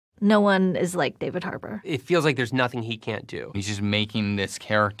No one is like David Harbour. It feels like there's nothing he can't do. He's just making this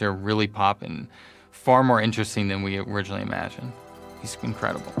character really pop and far more interesting than we originally imagined. He's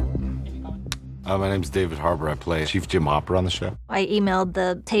incredible. My name's David Harbour. I play Chief Jim Hopper on the show. I emailed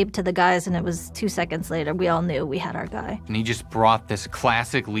the tape to the guys, and it was 2 seconds later. We all knew we had our guy. And he just brought this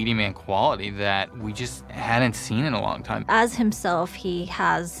classic leading man quality that we just hadn't seen in a long time. As himself, he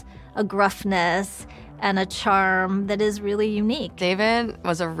has a gruffness and a charm that is really unique. David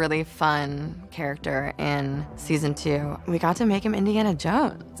was a really fun character in season 2. We got to make him Indiana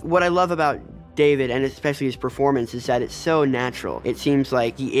Jones. What I love about David, and especially his performance, is that it's so natural. It seems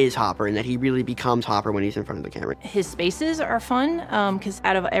like he is Hopper and that he really becomes Hopper when he's in front of the camera. His spaces are fun because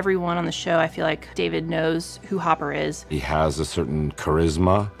out of everyone on the show, I feel like David knows who Hopper is. He has a certain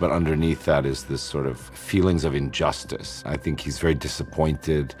charisma, but underneath that is this sort of feelings of injustice. I think he's very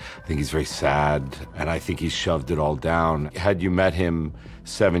disappointed. I think he's very sad, and I think he's shoved it all down. Had you met him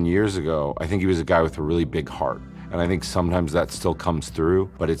 7 years ago, I think he was a guy with a really big heart. And I think sometimes that still comes through,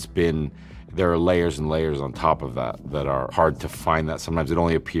 but there are layers and layers on top of that that are hard to find. That sometimes it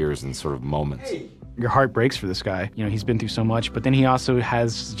only appears in sort of moments. Your heart breaks for this guy. You know, he's been through so much, but then he also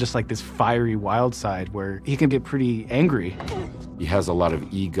has just like this fiery wild side where he can get pretty angry. He has a lot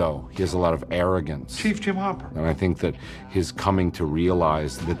of ego. He has a lot of arrogance. Chief Jim Hopper. And I think that his coming to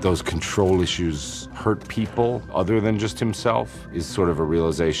realize that those control issues hurt people other than just himself is sort of a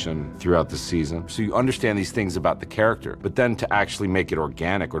realization throughout the season. So you understand these things about the character, but then to actually make it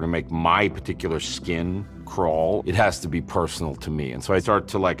organic or to make my particular skin crawl, it has to be personal to me. And so I start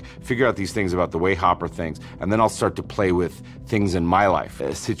to figure out these things about the way Hopper thinks, and then I'll start to play with things in my life,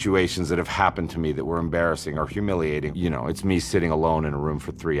 situations that have happened to me that were embarrassing or humiliating. You know, it's me sitting alone in a room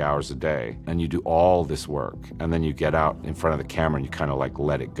for 3 hours a day, and you do all this work, and then you get out in front of the camera and you kind of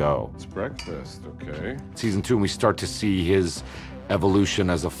let it go. It's breakfast, okay. Season 2, and we start to see his evolution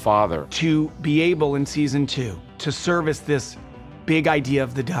as a father. To be able in season 2 to service this big idea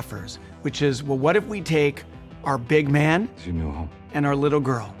of the Duffers, which is, well, what if we take our big man and our little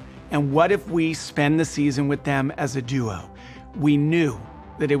girl, and what if we spend the season with them as a duo? We knew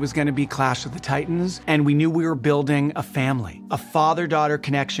that it was going to be Clash of the Titans, and we knew we were building a family, a father-daughter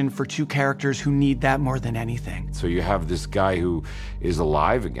connection for two characters who need that more than anything. So you have this guy who is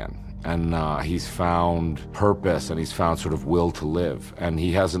alive again, and he's found purpose, and he's found sort of will to live, and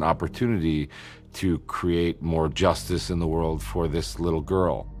he has an opportunity to create more justice in the world for this little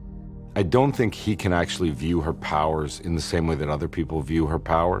girl. I don't think he can actually view her powers in the same way that other people view her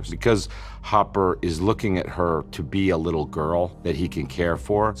powers, because Hopper is looking at her to be a little girl that he can care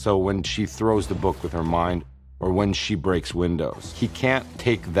for. So when she throws the book with her mind, or when she breaks windows, he can't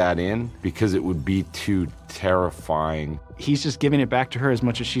take that in because it would be too terrifying. He's just giving it back to her as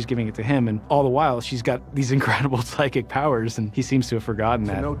much as she's giving it to him, and all the while she's got these incredible psychic powers, and he seems to have forgotten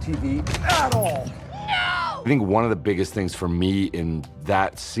that. No TV at all. I think one of the biggest things for me in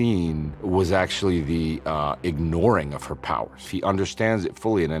that scene was actually the ignoring of her powers. If he understands it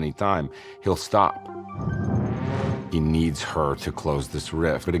fully at any time, he'll stop. He needs her to close this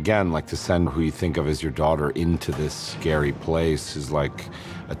rift. But again, to send who you think of as your daughter into this scary place is like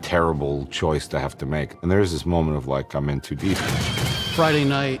a terrible choice to have to make. And there's this moment of I'm in too deep. Friday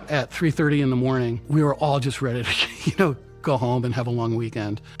night at 3:30 in the morning, we were all just ready to, go home and have a long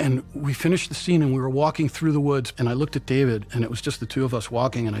weekend. And we finished the scene and we were walking through the woods, and I looked at David, and it was just the two of us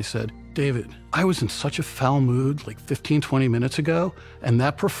walking, and I said, David, I was in such a foul mood 15, 20 minutes ago, and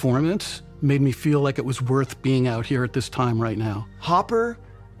that performance made me feel like it was worth being out here at this time right now. Hopper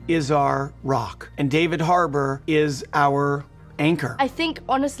is our rock, and David Harbour is our anchor. I think,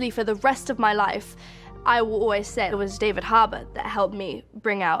 honestly, for the rest of my life, I will always say it was David Harbour that helped me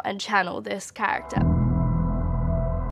bring out and channel this character.